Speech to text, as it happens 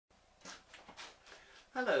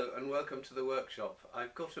Hello and welcome to the workshop.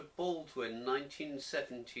 I've got a Baldwin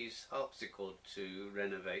 1970s harpsichord to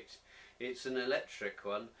renovate. It's an electric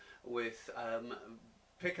one with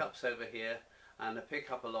pickups over here and a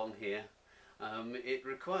pickup along here. It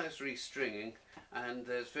requires restringing and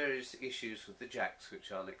there's various issues with the jacks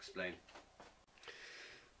which I'll explain.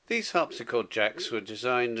 These harpsichord jacks were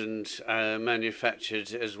designed and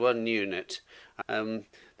manufactured as one unit.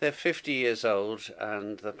 They're 50 years old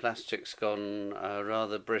and the plastic's gone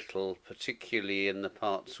rather brittle, particularly in the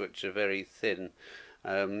parts which are very thin.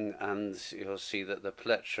 And you'll see that the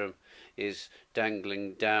plectrum is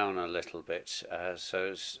dangling down a little bit,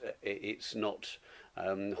 so it's not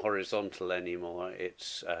horizontal anymore,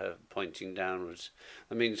 it's pointing downwards.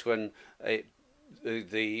 That means when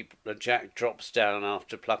the jack drops down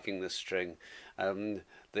after plucking the string,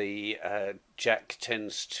 the jack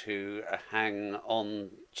tends to hang on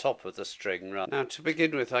top of the string. Now, to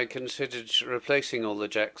begin with, I considered replacing all the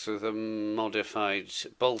jacks with a modified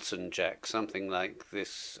Bolton jack, something like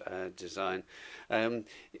this design.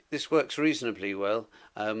 This works reasonably well.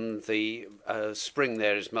 The spring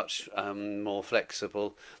there is much more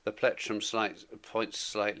flexible. The plectrum points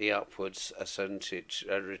slightly upwards, so it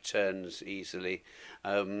returns easily.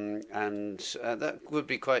 And that would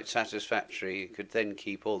be quite satisfactory. You could then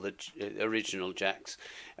keep all the original jacks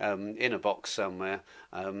in a box somewhere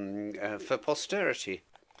for posterity.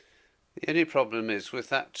 The only problem is with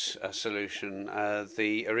that solution,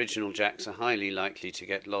 the original jacks are highly likely to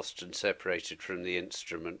get lost and separated from the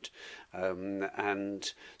instrument,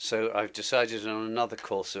 and so I've decided on another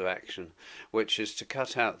course of action, which is to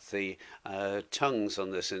cut out the tongues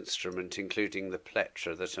on this instrument, including the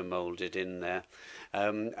plectra that are moulded in there,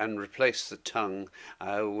 and replace the tongue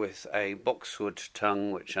with a boxwood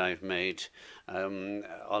tongue which I've made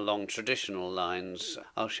along traditional lines.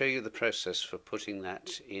 I'll show you the process for putting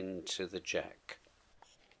that into the jack.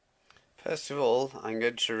 First of all, I'm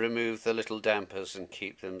going to remove the little dampers and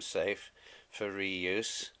keep them safe for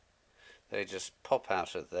reuse. They just pop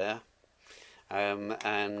out of there,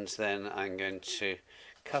 and then I'm going to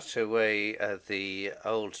cut away the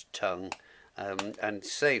old tongue and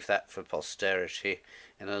save that for posterity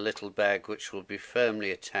in a little bag which will be firmly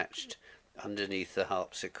attached underneath the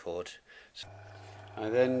harpsichord. I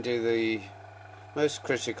then do the most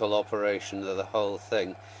critical operation of the whole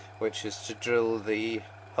thing, which is to drill the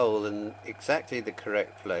hole in exactly the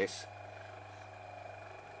correct place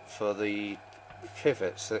for the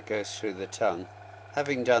pivots that goes through the tongue.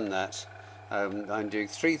 Having done that, I'm doing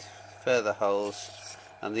 3 further holes,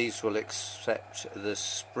 and these will accept the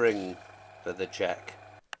spring for the jack.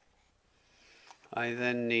 I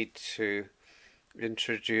then need to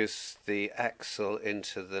introduce the axle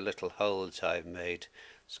into the little hole that I've made.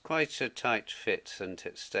 It's quite a tight fit and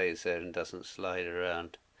it stays there and doesn't slide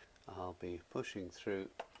around. I'll be pushing through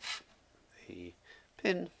the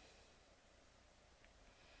pin,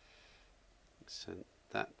 so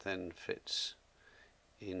that then fits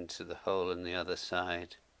into the hole in the other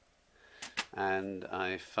side, and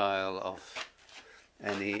I file off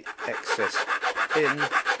any excess pin.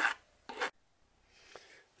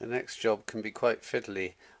 The next job can be quite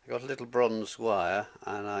fiddly. I've got a little bronze wire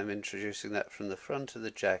and I'm introducing that from the front of the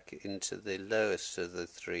jack into the lowest of the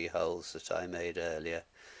 3 holes that I made earlier.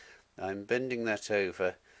 I'm bending that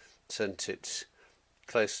over so that it's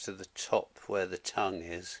close to the top where the tongue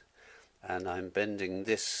is, and I'm bending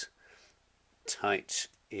this tight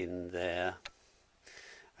in there,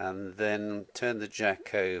 and then turn the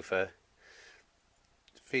jack over,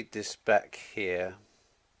 feed this back here.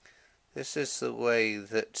 This is the way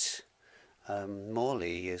that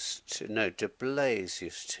De Blaze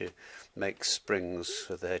used to make springs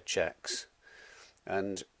for their jacks,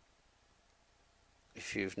 and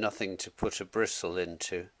if you've nothing to put a bristle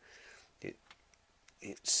into,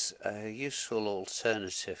 it's a useful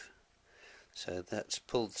alternative. So that's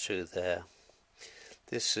pulled through there.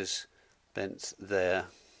 This is bent there.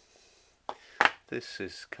 This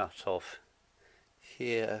is cut off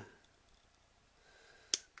here.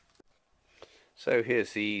 So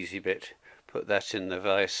here's the easy bit. Put that in the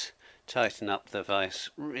vise, tighten up the vise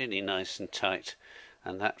really nice and tight,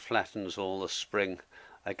 and that flattens all the spring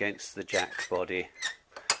against the jack body.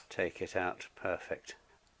 Take it out, perfect.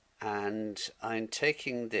 And I'm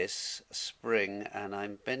taking this spring and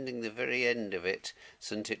I'm bending the very end of it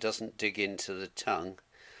so that it doesn't dig into the tongue,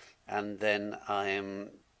 and then I am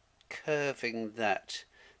curving that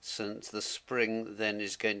so that the spring then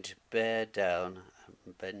is going to bear down.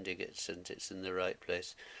 I'm bending it so that it's in the right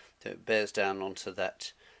place, so it bears down onto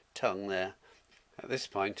that tongue there. At this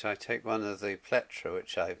point I take one of the plectra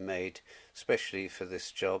which I've made specially for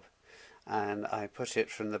this job, and I put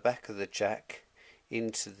it from the back of the jack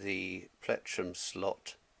into the plectrum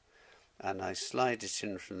slot, and I slide it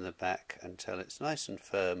in from the back until it's nice and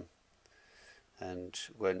firm and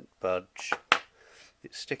won't budge.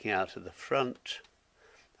 It's sticking out of the front.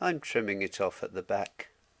 I'm trimming it off at the back,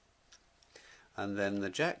 and then the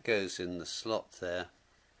jack goes in the slot there,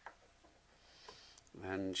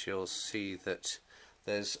 and you'll see that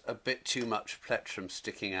there's a bit too much plectrum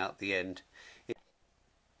sticking out the end.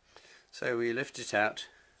 So we lift it out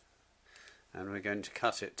and we're going to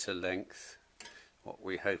cut it to length, what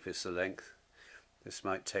we hope is the length. This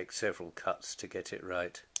might take several cuts to get it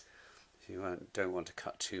right. You don't want to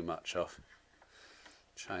cut too much off.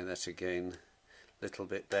 Try that again, a little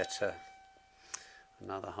bit better.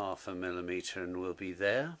 Another 1/2 millimetre and we'll be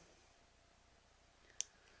there.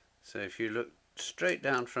 So if you look straight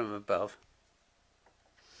down from above,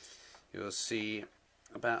 you'll see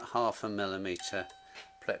about 1/2 millimetre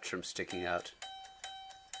plectrum sticking out.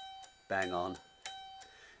 Bang on.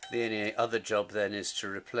 The only other job then is to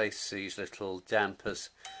replace these little dampers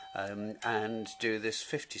and do this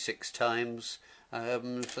 56 times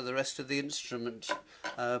for the rest of the instrument,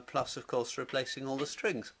 plus of course replacing all the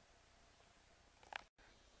strings.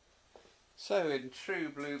 So in true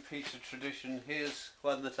Blue Peter tradition, here's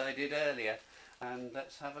one that I did earlier, and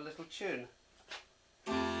let's have a little tune.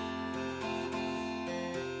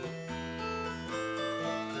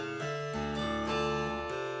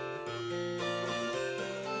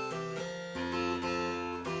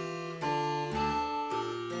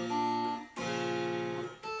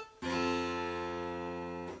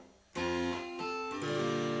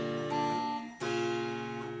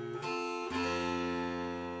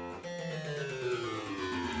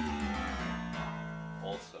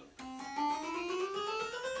 Awesome.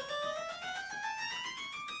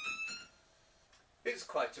 It's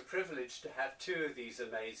quite a privilege to have 2 of these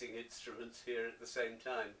amazing instruments here at the same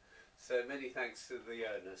time, so many thanks to the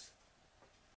owners.